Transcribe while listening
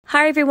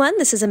Hi everyone,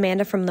 this is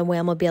Amanda from the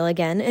Whalemobile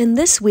again, and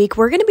this week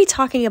we're going to be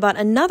talking about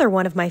another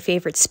one of my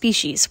favorite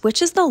species,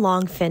 which is the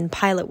long-fin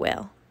pilot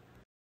whale.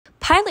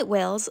 Pilot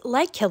whales,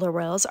 like killer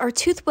whales, are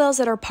toothed whales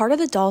that are part of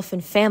the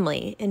dolphin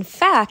family. In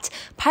fact,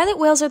 pilot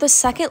whales are the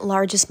second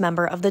largest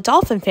member of the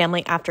dolphin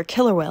family after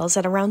killer whales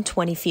at around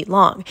 20 feet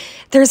long.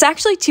 There's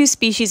actually two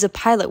species of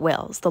pilot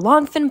whales, the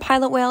long-fin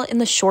pilot whale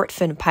and the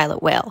short-fin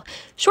pilot whale.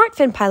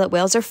 Short-fin pilot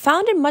whales are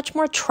found in much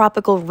more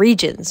tropical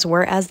regions,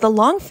 whereas the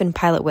long-fin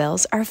pilot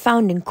whales are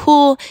found in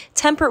cool,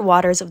 temperate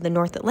waters of the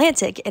North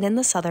Atlantic and in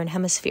the Southern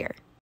Hemisphere.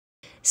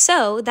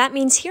 So, that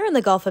means here in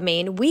the Gulf of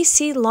Maine, we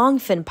see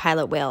long-fin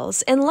pilot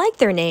whales, and like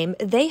their name,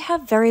 they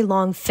have very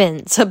long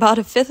fins, about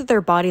a fifth of their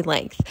body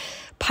length.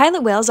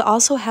 Pilot whales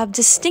also have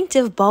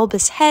distinctive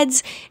bulbous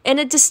heads and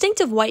a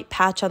distinctive white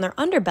patch on their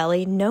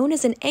underbelly known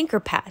as an anchor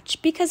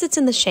patch because it's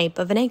in the shape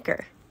of an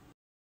anchor.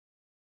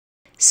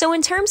 So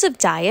in terms of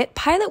diet,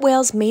 pilot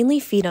whales mainly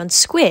feed on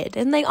squid,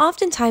 and they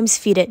oftentimes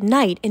feed at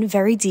night in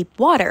very deep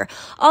water,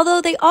 although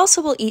they also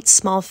will eat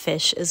small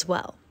fish as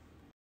well.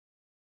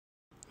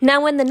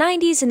 Now, in the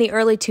 90s and the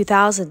early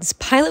 2000s,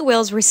 pilot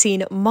whales were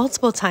seen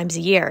multiple times a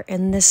year,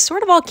 and this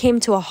sort of all came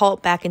to a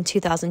halt back in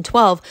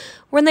 2012,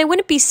 when they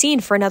wouldn't be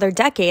seen for another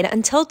decade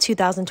until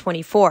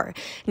 2024.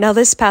 Now,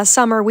 this past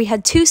summer, we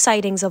had two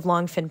sightings of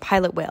long-fin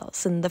pilot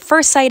whales, and the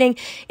first sighting,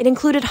 it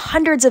included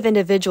hundreds of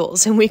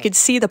individuals, and we could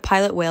see the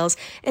pilot whales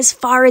as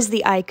far as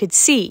the eye could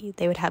see.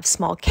 They would have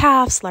small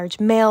calves,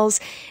 large males,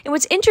 and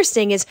what's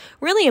interesting is,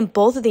 really in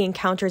both of the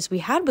encounters we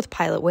had with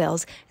pilot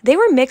whales, they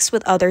were mixed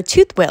with other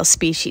toothed whale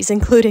species,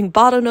 including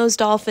bottlenose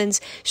dolphins,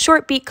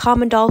 short-beak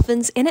common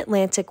dolphins, and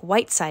Atlantic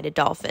white-sided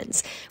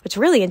dolphins. What's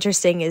really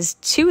interesting is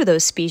two of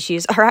those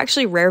species are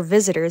actually rare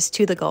visitors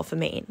to the Gulf of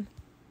Maine.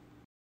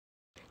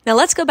 Now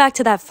let's go back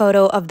to that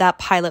photo of that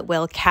pilot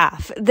whale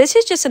calf. This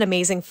is just an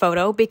amazing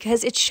photo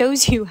because it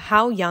shows you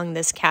how young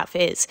this calf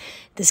is.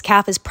 This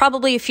calf is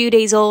probably a few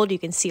days old. You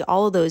can see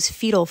all of those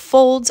fetal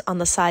folds on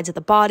the sides of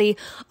the body,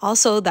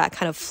 also that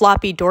kind of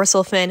floppy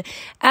dorsal fin.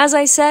 As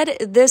I said,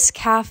 this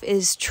calf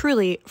is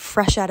truly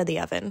fresh out of the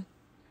oven.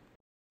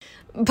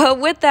 But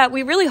with that,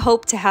 we really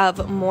hope to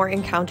have more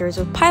encounters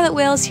with pilot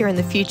whales here in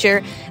the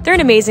future. They're an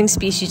amazing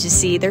species to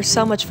see. They're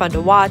so much fun to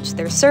watch.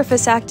 They're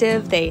surface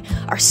active. They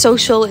are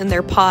social in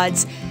their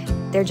pods.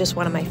 They're just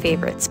one of my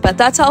favorites. But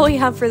that's all we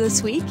have for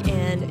this week,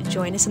 and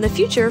join us in the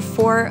future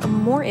for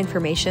more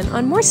information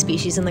on more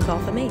species in the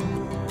Gulf of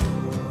Maine.